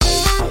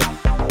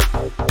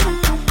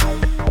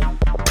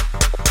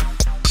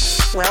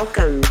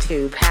Welcome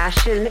to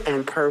Passion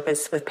and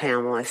Purpose with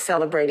Pamela,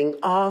 celebrating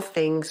all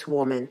things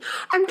woman.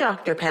 I'm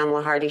Dr.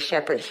 Pamela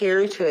Hardy-Shepherd,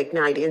 here to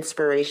ignite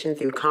inspiration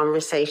through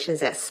conversations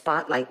that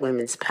spotlight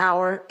women's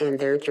power and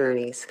their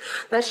journeys.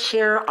 Let's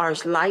share our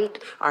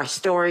light, our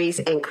stories,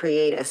 and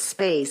create a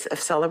space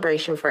of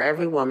celebration for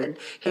every woman.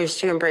 Here's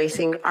to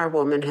embracing our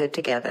womanhood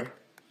together.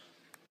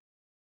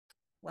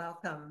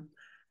 Welcome.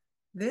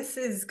 This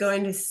is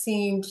going to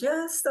seem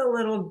just a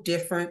little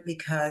different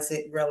because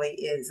it really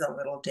is a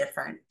little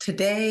different.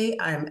 Today,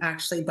 I'm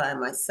actually by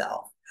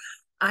myself.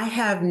 I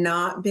have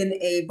not been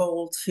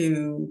able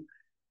to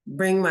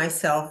bring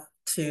myself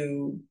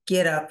to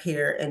get up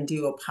here and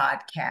do a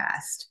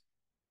podcast.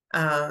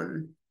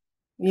 After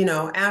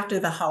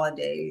the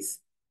holidays,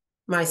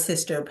 my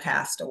sister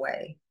passed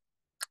away,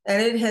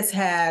 and it has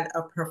had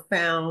a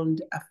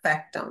profound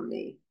effect on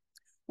me,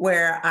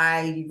 where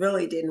I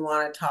really didn't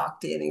want to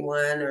talk to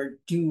anyone or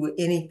do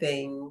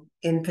anything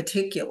in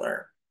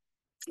particular,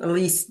 at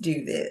least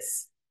do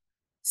this.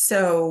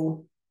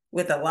 So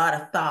with a lot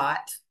of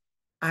thought,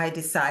 I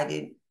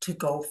decided to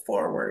go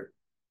forward.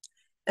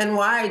 And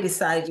why I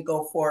decided to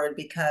go forward,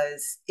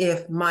 because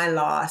if my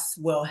loss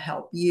will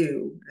help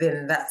you,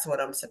 then that's what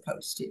I'm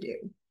supposed to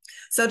do.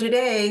 So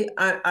today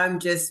I'm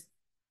just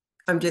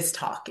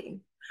talking.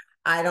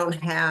 I don't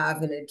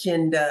have an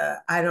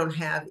agenda. I don't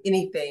have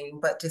anything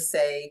but to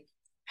say,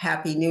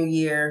 Happy New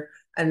Year,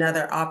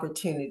 another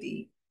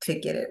opportunity to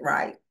get it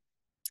right.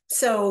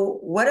 So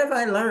what have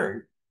I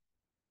learned?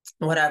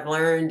 What I've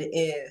learned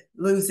is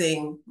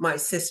losing my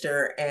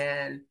sister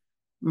and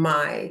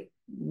my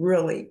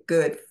really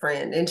good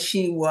friend, and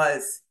she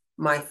was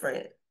my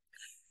friend.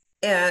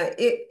 And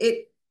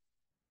it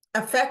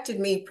affected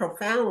me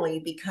profoundly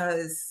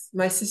because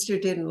my sister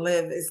didn't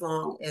live as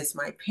long as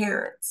my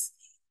parents.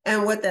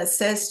 And what that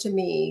says to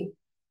me,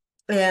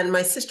 and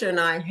my sister and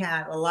I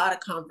had a lot of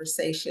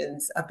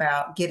conversations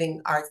about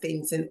getting our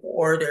things in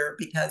order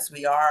because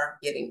we are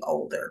getting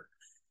older.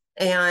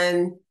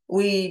 And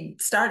we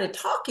started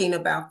talking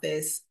about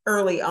this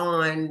early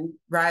on,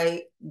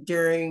 right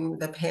during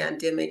the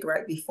pandemic,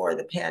 right before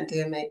the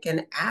pandemic,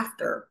 and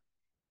after.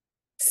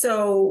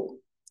 So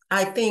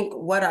I think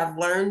what I've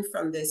learned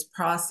from this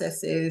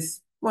process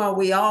is, well,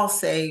 we all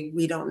say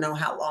we don't know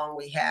how long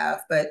we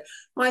have, but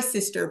my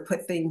sister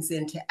put things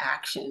into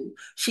action.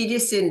 She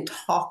just didn't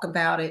talk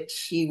about it.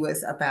 She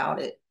was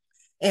about it.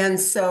 And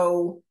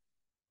so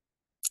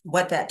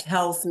what that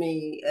tells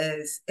me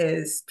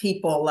is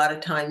people, a lot of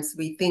times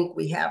we think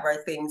we have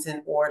our things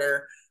in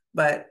order,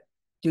 but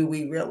do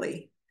we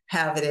really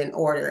have it in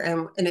order?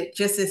 And it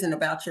just isn't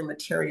about your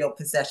material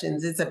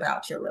possessions. It's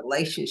about your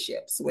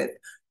relationships with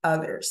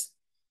others.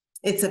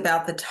 It's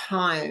about the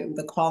time,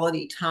 the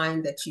quality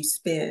time that you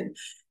spend.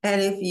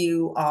 And if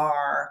you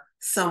are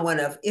someone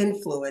of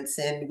influence,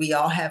 and we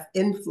all have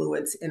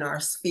influence in our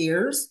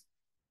spheres,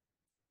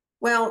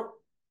 well,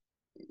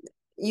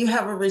 you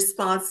have a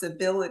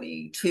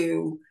responsibility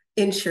to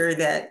ensure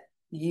that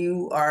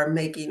you are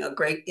making a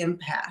great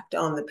impact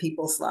on the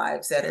people's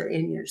lives that are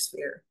in your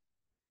sphere.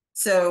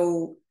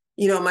 So,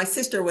 my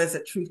sister was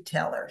a truth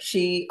teller.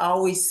 She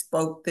always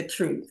spoke the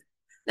truth.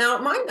 Now,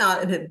 it might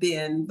not have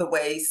been the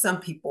way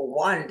some people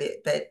wanted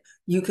it, but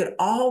you could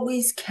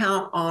always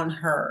count on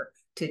her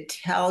to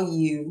tell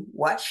you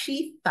what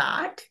she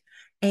thought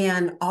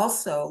and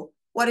also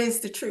what is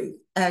the truth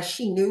as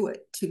she knew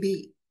it to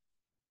be.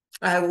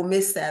 I will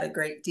miss that a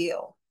great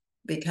deal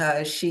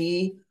because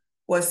she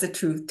was the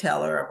truth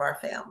teller of our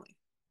family.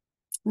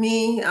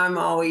 Me, I'm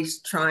always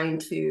trying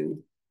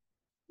to,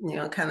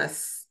 kind of,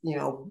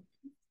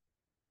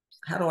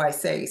 how do I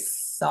say,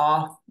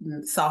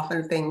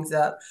 soften things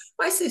up.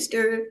 My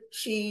sister,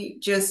 she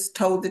just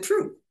told the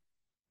truth,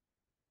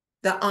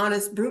 the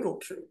honest, brutal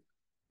truth.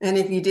 And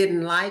if you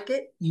didn't like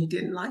it, you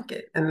didn't like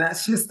it. And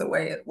that's just the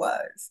way it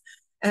was.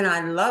 And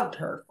I loved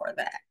her for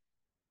that.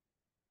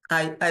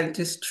 I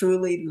just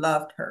truly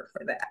loved her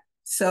for that.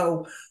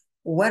 So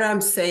what I'm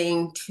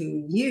saying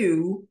to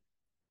you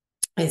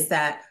is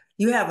that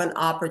you have an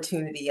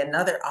opportunity,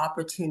 another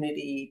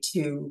opportunity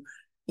to,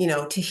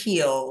 to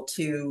heal,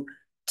 to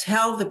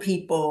tell the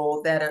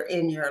people that are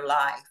in your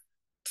life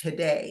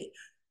today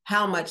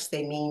how much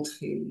they mean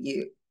to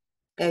you,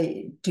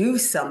 and do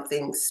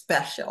something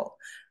special.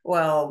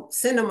 Well,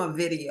 send them a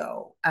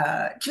video.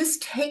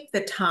 Just take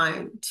the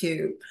time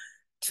to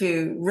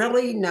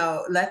really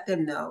let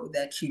them know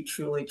that you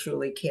truly,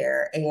 truly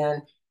care.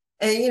 And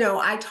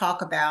I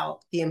talk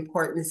about the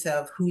importance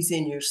of who's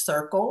in your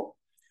circle.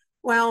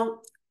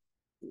 Well,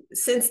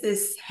 since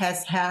this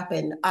has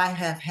happened, I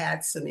have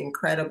had some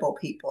incredible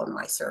people in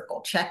my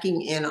circle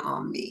checking in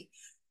on me.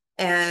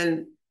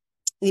 And,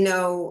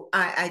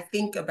 I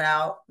think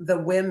about the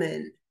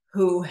women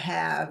who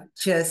have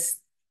just,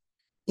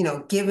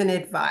 given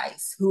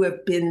advice, who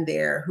have been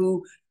there,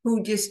 who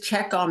just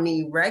check on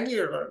me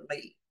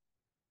regularly,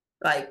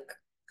 like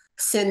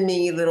send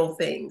me little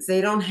things.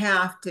 They don't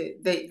have to,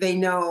 they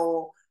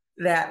know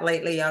that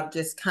lately I've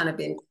just kind of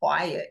been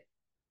quiet.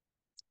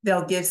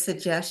 They'll give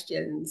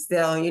suggestions.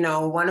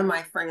 One of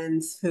my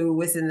friends who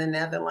was in the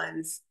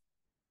Netherlands,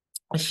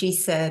 she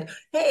said,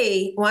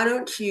 "Hey, why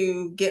don't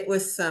you get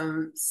with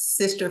some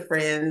sister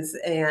friends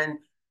and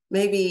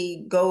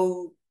maybe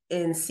go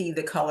and see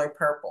The Color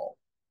Purple?"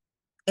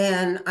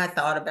 And I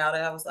thought about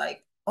it. I was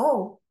like,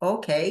 oh,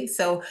 okay.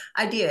 So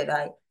I did.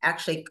 I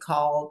actually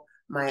called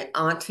my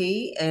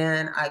auntie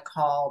and I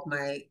called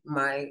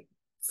my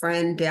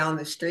friend down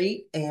the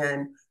street,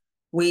 and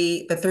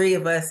the three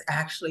of us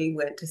actually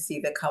went to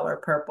see The Color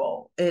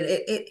Purple.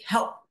 It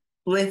helped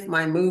lift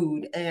my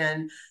mood,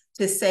 and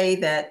to say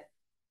that,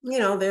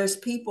 there's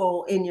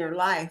people in your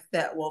life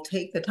that will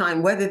take the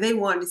time, whether they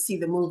want to see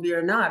the movie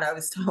or not. I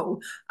was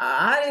told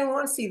I didn't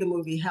want to see the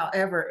movie.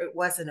 However, it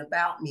wasn't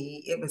about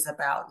me, it was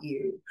about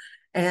you.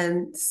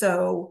 And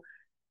so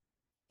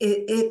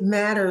it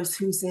matters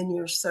who's in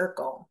your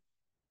circle.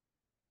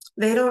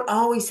 They don't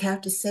always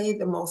have to say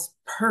the most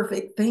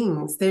perfect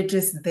things, they're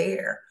just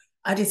there.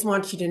 I just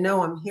want you to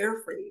know I'm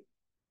here for you.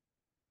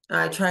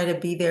 I try to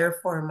be there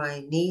for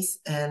my niece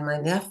and my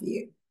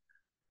nephew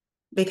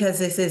because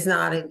this is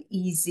not an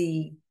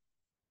easy,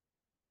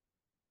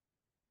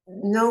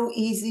 no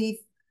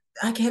easy,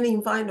 I can't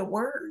even find a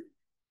word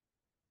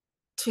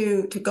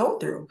to go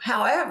through.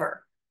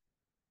 However,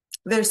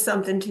 there's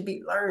something to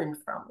be learned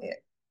from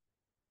it.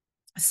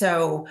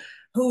 So,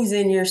 who's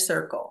in your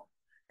circle?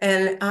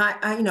 And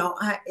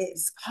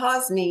it's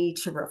caused me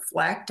to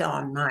reflect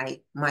on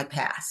my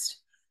past.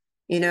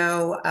 You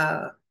know,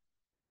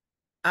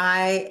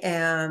 I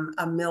am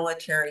a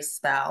military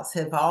spouse,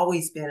 have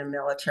always been a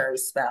military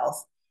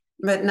spouse,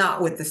 but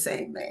not with the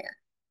same man.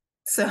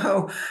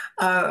 So,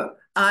 uh,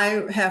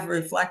 I have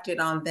reflected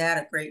on that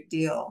a great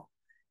deal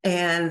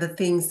and the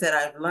things that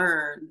I've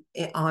learned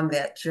on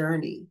that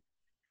journey.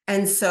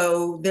 And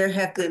so there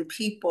have been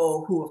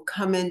people who have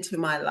come into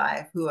my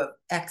life, who have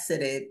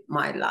exited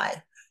my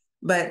life.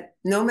 But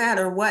no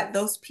matter what,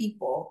 those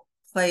people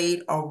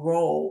played a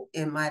role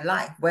in my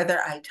life. Whether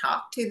I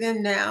talk to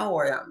them now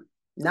or I'm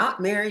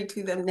not married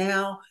to them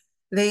now,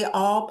 they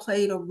all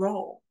played a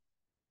role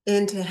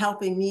into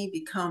helping me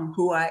become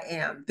who I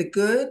am, the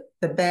good,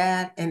 the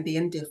bad, and the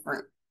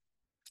indifferent.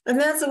 And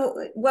that's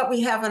what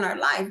we have in our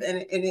life.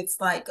 And it's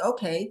like,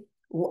 okay,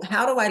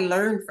 how do I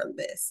learn from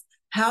this?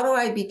 How do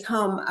I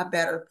become a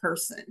better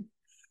person?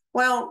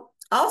 Well,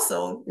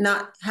 also,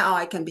 not how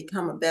I can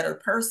become a better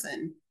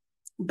person,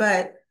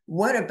 but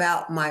what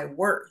about my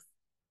worth?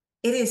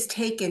 It has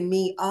taken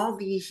me all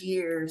these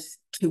years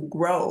to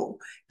grow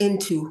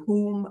into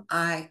whom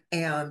I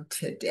am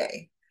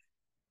today.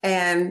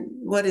 And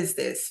what is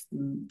this?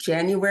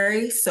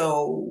 January.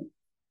 So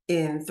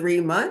in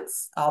 3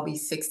 months, I'll be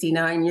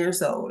 69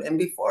 years old. And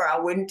before, I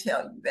wouldn't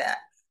tell you that.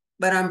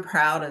 But I'm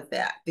proud of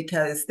that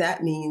because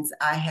that means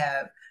I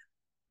have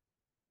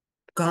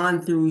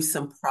gone through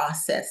some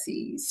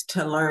processes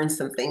to learn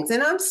some things.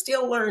 And I'm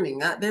still learning.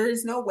 There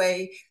is no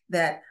way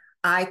that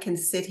I can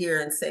sit here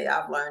and say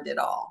I've learned it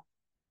all.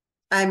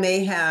 I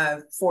may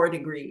have 4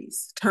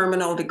 degrees,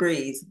 terminal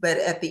degrees, but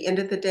at the end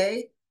of the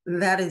day,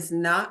 that is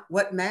not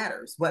what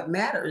matters. What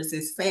matters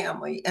is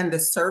family and the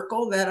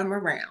circle that I'm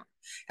around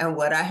and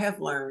what I have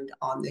learned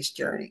on this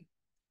journey.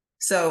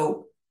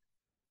 So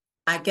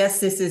I guess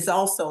this is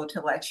also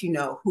to let you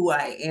know who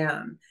I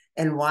am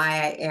and why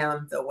I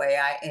am the way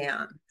I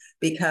am,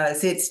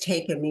 because it's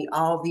taken me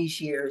all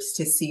these years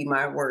to see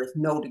my worth.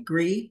 No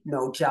degree,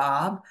 no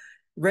job.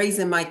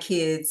 Raising my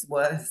kids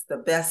was the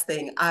best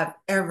thing I've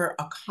ever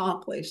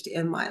accomplished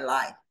in my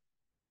life.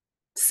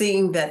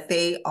 Seeing that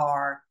they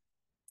are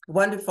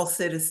wonderful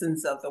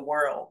citizens of the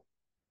world,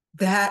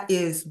 that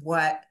is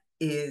what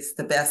is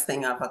the best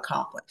thing I've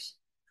accomplished.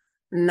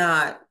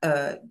 Not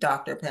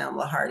Dr.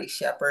 Pamela Hardy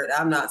Shepherd.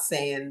 I'm not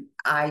saying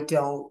I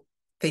don't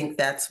think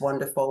that's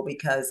wonderful,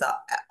 because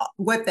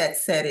what that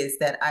said is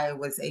that I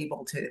was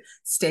able to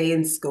stay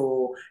in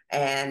school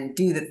and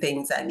do the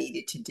things I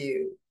needed to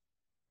do.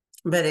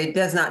 But it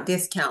does not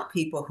discount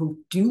people who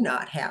do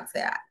not have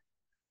that.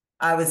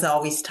 I was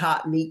always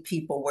taught meet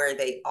people where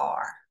they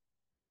are.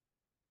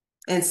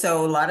 And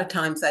so a lot of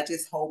times I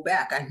just hold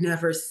back. I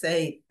never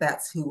say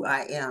that's who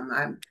I am.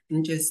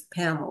 I'm just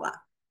Pamela.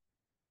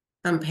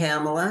 I'm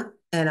Pamela,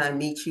 and I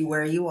meet you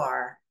where you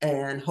are,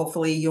 and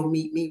hopefully you'll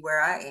meet me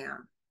where I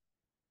am.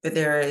 But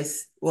a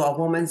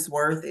woman's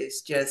worth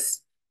is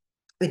just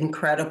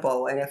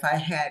incredible. And if I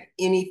had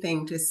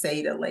anything to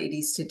say to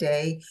ladies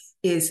today,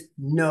 is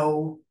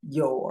know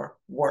your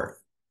worth.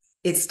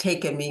 It's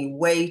taken me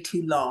way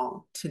too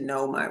long to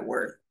know my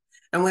worth.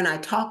 And when I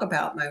talk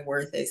about my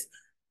worth is,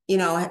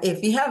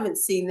 if you haven't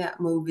seen that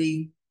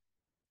movie,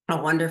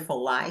 A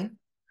Wonderful Life,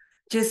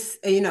 just,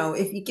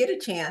 if you get a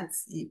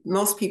chance,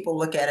 most people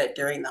look at it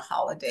during the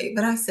holiday,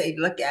 but I say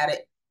look at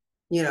it,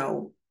 you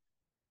know,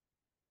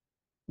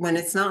 when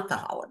it's not the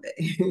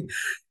holiday.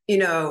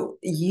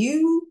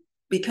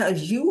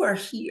 Because you are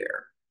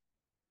here,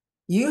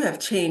 you have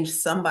changed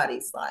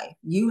somebody's life.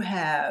 You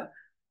have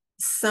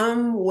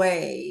some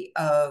way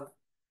of,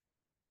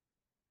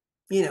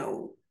 you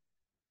know,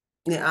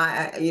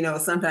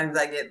 sometimes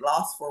I get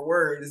lost for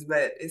words,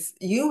 but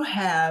you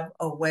have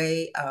a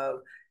way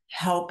of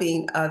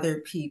helping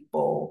other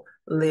people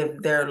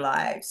live their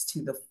lives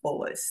to the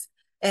fullest.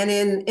 And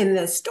in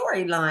the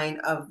storyline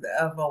of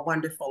A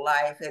Wonderful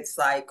Life, it's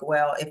like,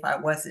 well, if I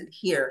wasn't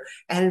here,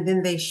 and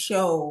then they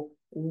show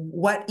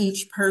what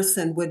each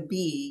person would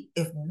be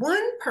if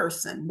one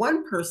person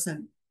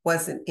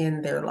wasn't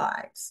in their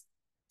lives.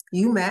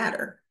 You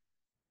matter.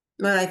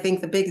 And I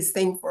think the biggest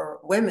thing for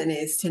women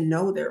is to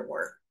know their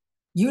worth.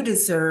 You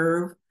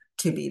deserve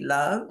to be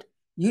loved.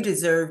 You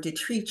deserve to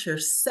treat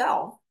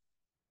yourself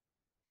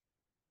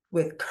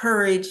with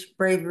courage,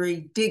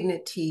 bravery,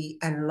 dignity,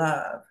 and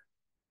love.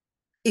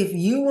 If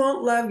you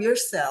won't love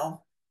yourself,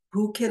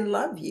 who can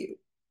love you?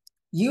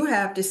 You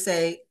have to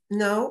say,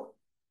 no,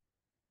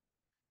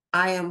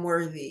 I am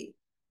worthy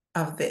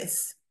of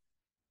this.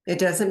 It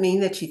doesn't mean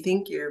that you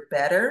think you're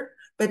better,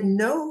 but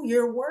know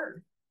your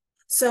worth.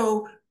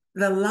 So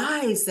the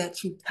lives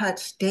that you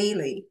touch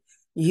daily,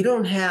 you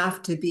don't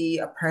have to be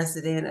a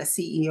president, a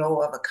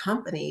CEO of a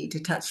company to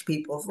touch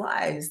people's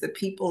lives. The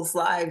people's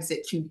lives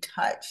that you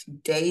touch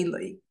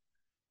daily,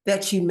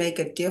 that you make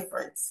a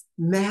difference,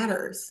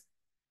 matters.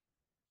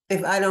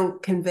 If I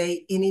don't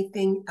convey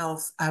anything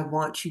else, I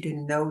want you to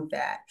know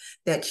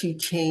that you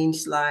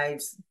change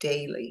lives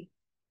daily.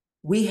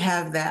 We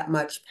have that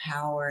much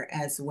power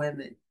as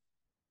women.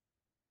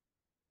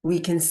 We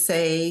can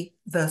say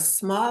the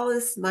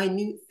smallest,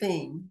 minute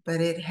thing,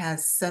 but it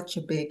has such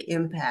a big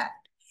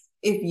impact.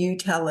 If you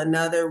tell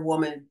another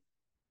woman,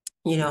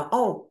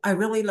 oh, I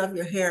really love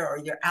your hair or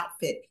your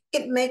outfit,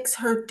 it makes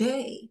her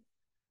day.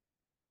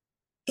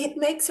 It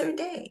makes her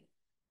day.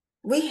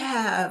 We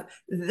have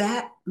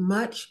that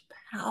much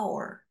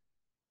power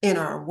in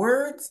our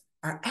words,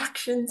 our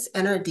actions,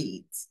 and our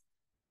deeds.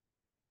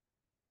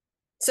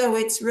 So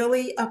it's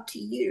really up to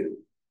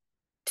you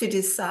to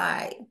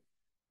decide,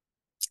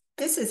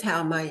 this is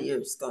how my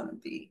year's going to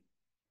be.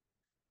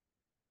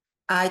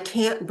 I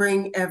can't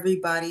bring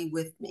everybody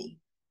with me.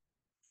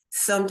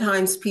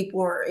 Sometimes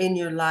people are in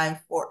your life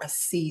for a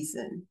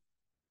season,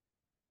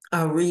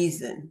 a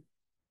reason,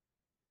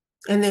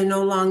 and they're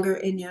no longer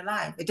in your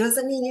life. It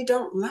doesn't mean you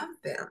don't love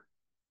them.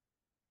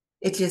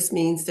 It just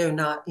means they're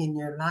not in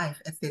your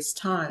life at this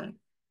time.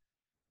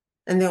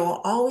 And there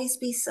will always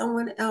be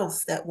someone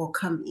else that will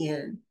come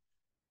in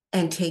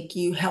and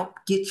help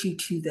get you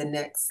to the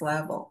next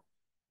level.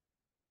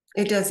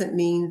 It doesn't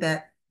mean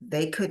that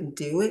they couldn't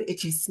do it. It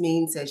just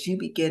means as you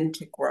begin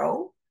to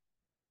grow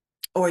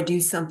or do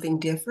something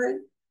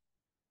different,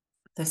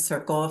 the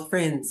circle of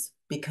friends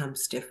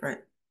becomes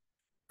different.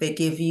 They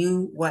give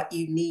you what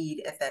you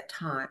need at that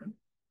time.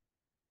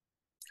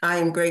 I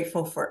am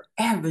grateful for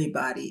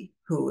everybody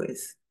who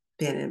has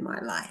been in my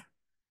life.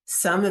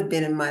 Some have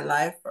been in my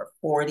life for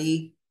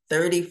 40,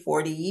 30,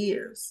 40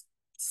 years.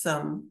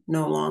 Some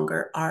no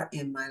longer are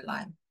in my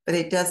life, but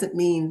it doesn't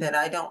mean that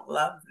I don't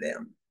love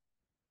them.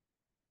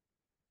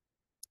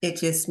 It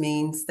just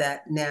means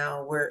that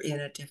now we're in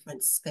a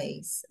different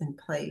space and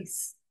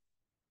place.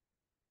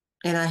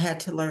 And I had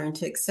to learn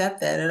to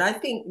accept that. And I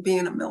think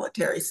being a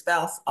military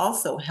spouse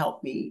also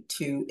helped me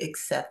to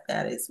accept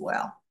that as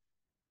well.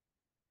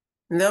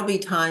 And there'll be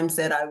times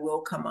that I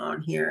will come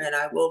on here and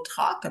I will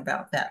talk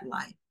about that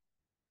life.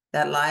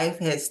 That life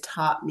has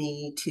taught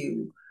me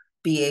to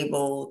be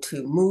able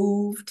to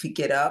move, to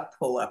get up,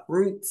 pull up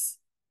roots,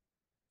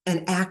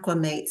 and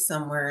acclimate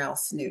somewhere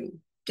else new.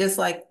 Just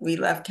like we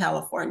left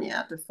California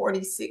after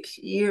 46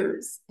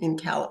 years in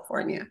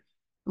California,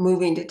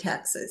 moving to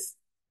Texas.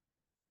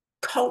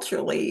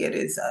 Culturally, it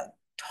is a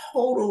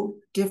total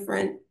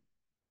different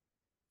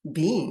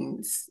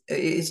beings.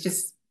 It's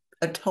just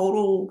a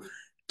total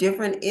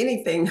different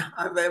anything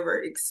I've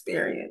ever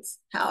experienced.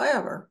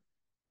 However,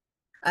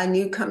 I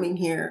knew coming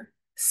here,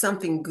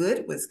 something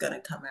good was going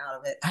to come out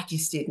of it. I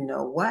just didn't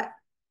know what.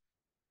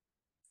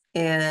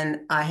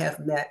 And I have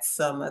met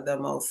some of the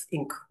most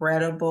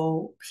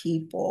incredible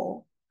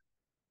people.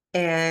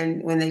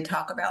 And when they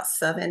talk about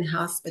Southern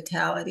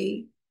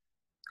hospitality,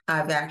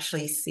 I've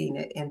actually seen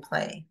it in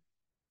play.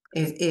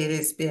 It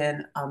has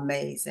been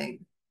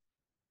amazing.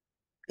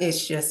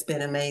 It's just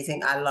been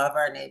amazing. I love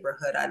our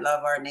neighborhood. I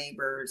love our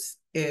neighbors.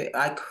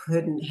 I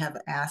couldn't have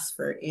asked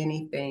for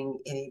anything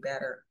any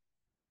better.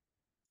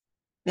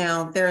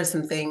 Now, there are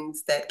some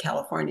things that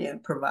California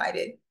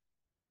provided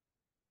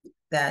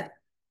that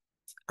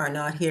are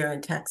not here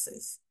in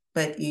Texas,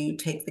 but you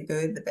take the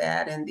good, the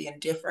bad, and the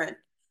indifferent.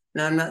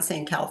 Now, I'm not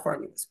saying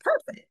California was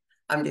perfect.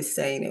 I'm just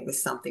saying it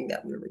was something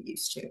that we were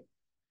used to.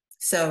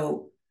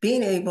 So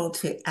being able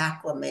to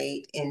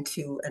acclimate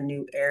into a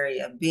new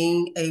area,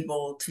 being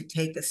able to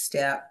take a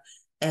step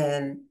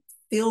and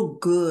feel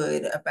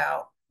good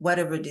about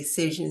whatever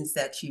decisions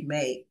that you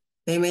make.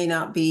 They may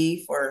not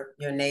be for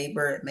your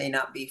neighbor, it may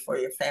not be for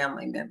your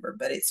family member,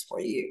 but it's for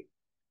you.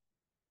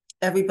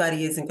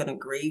 Everybody isn't going to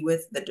agree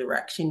with the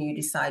direction you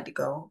decide to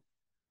go.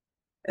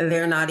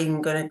 They're not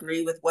even going to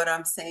agree with what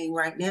I'm saying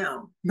right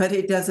now, but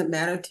it doesn't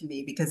matter to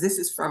me because this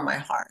is from my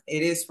heart.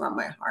 It is from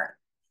my heart.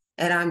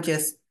 And I'm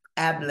just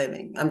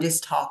ad-libbing. I'm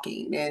just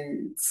talking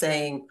and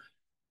saying,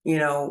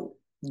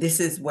 this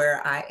is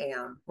where I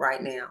am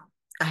right now.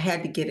 I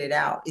had to get it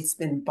out. It's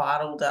been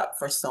bottled up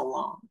for so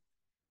long.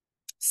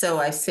 So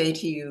I say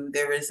to you,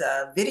 there was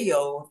a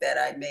video that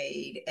I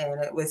made,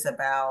 and it was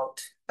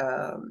about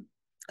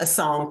a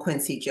song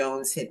Quincy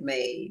Jones had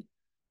made.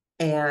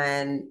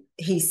 And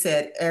he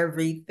said,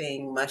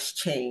 everything must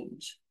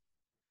change.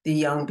 The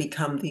young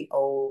become the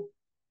old.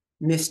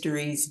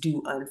 Mysteries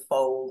do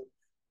unfold.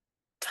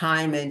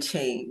 Time and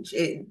change.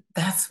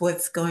 That's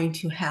what's going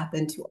to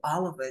happen to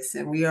all of us.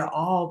 And we are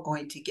all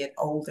going to get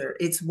older.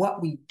 It's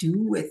what we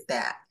do with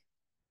that.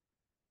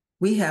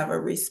 We have a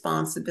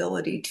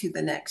responsibility to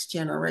the next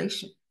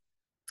generation.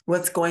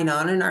 What's going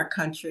on in our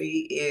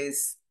country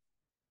is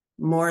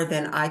more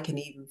than I can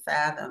even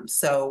fathom.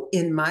 So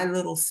in my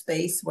little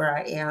space where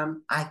I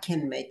am, I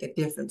can make a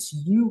difference.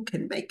 You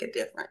can make a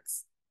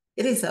difference.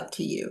 It is up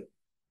to you.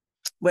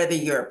 Whether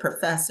you're a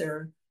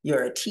professor,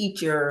 you're a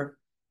teacher,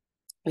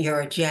 you're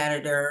a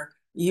janitor,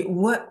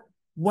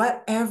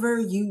 whatever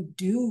you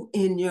do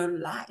in your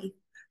life,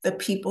 the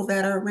people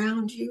that are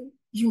around you,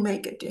 you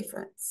make a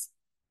difference.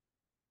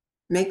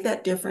 Make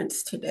that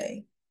difference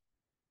today.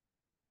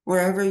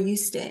 Wherever you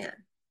stand,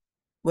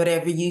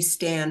 whatever you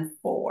stand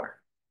for,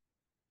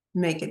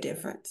 make a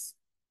difference.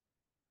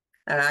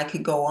 And I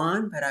could go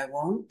on, but I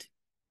won't.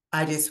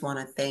 I just want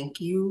to thank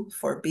you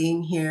for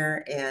being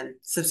here and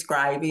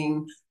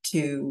subscribing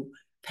to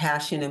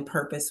Passion and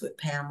Purpose with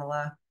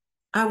Pamela.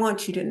 I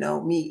want you to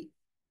know me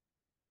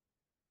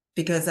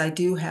because I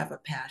do have a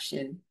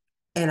passion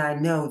and I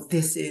know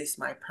this is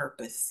my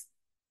purpose.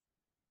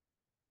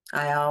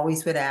 I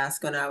always would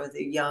ask when I was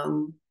a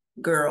young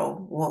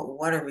girl, well,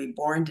 what are we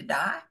born to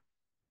die?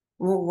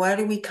 Well, why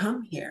do we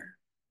come here?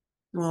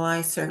 Well,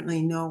 I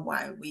certainly know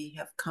why we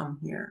have come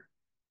here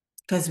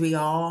because we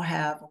all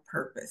have a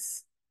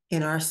purpose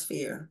in our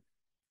sphere.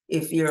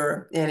 If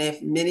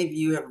many of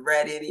you have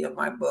read any of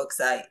my books,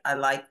 I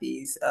like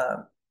these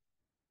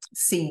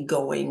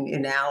seagoing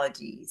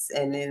analogies.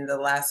 And in the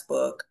last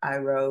book I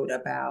wrote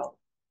about,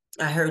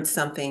 I heard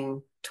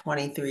something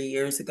 23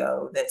 years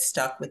ago that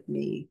stuck with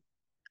me.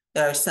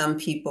 There are some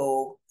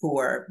people who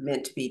are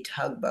meant to be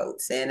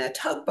tugboats, and a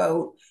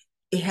tugboat,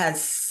 it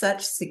has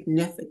such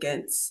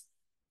significance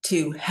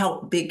to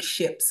help big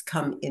ships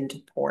come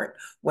into port,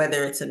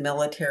 whether it's a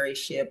military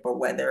ship or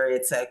whether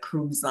it's a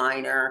cruise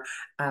liner.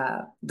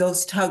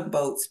 Those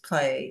tugboats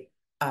play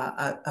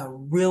a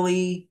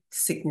really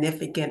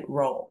significant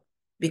role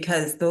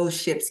because those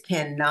ships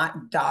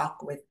cannot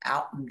dock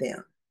without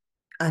them.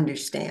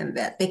 Understand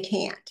that they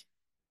can't.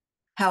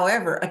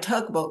 However, a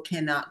tugboat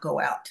cannot go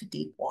out to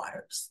deep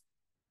waters.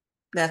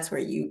 That's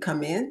where you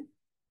come in.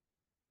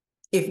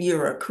 If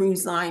you're a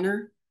cruise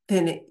liner,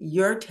 then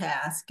your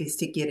task is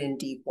to get in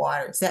deep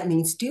waters. That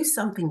means do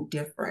something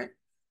different.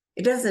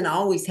 It doesn't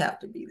always have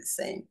to be the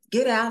same.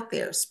 Get out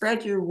there,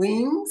 spread your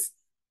wings,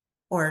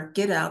 or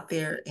get out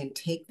there and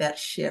take that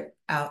ship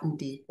out in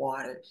deep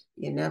waters.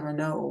 You never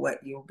know what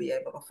you'll be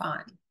able to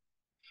find.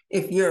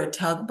 If you're a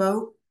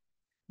tugboat,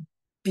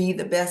 be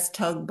the best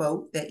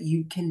tugboat that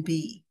you can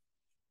be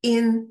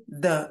in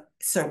the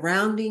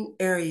surrounding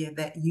area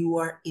that you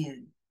are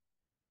in.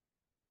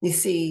 You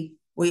see,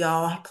 we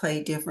all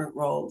play different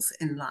roles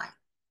in life.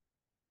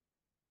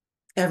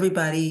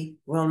 Everybody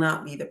will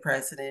not be the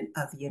president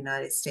of the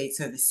United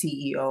States or the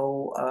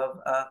CEO of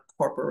a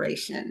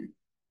corporation.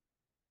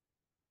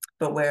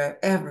 But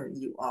wherever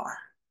you are,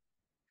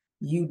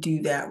 you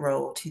do that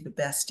role to the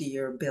best of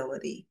your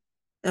ability.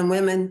 And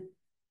women,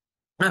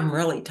 I'm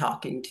really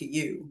talking to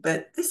you,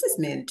 but this is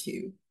men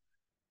too.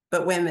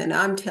 But women,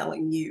 I'm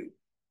telling you,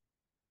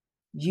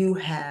 you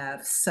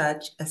have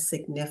such a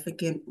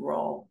significant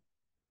role.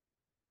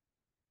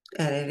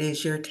 And it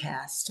is your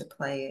task to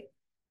play it.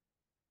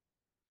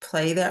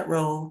 Play that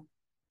role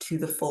to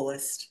the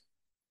fullest.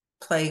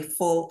 Play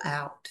full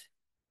out.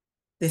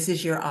 This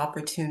is your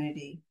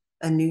opportunity.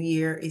 A new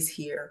year is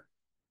here.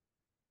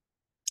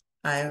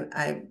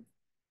 I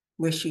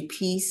wish you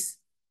peace,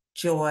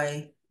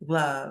 joy,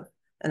 love,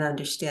 and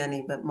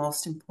understanding, but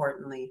most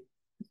importantly,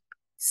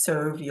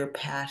 serve your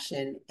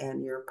passion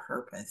and your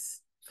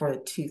purpose for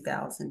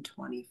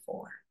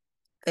 2024.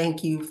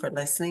 Thank you for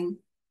listening,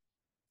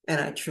 and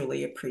I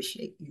truly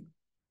appreciate you.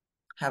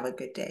 Have a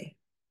good day.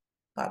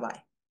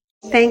 Bye-bye.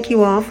 Thank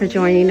you all for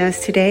joining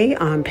us today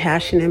on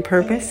Passion and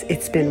Purpose.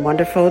 It's been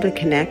wonderful to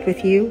connect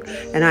with you,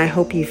 and I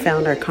hope you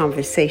found our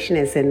conversation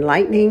as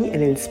enlightening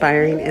and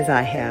inspiring as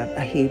I have.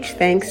 A huge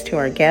thanks to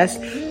our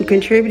guests who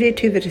contributed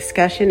to the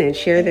discussion and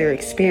shared their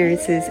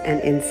experiences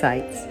and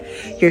insights.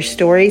 Your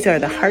stories are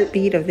the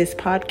heartbeat of this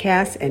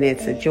podcast, and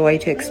it's a joy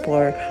to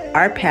explore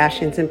our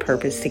passions and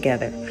purpose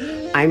together.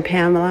 I'm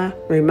Pamela,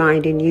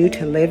 reminding you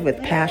to live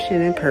with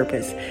passion and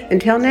purpose.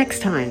 Until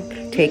next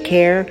time, take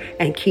care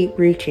and keep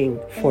reaching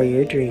for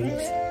your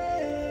dreams.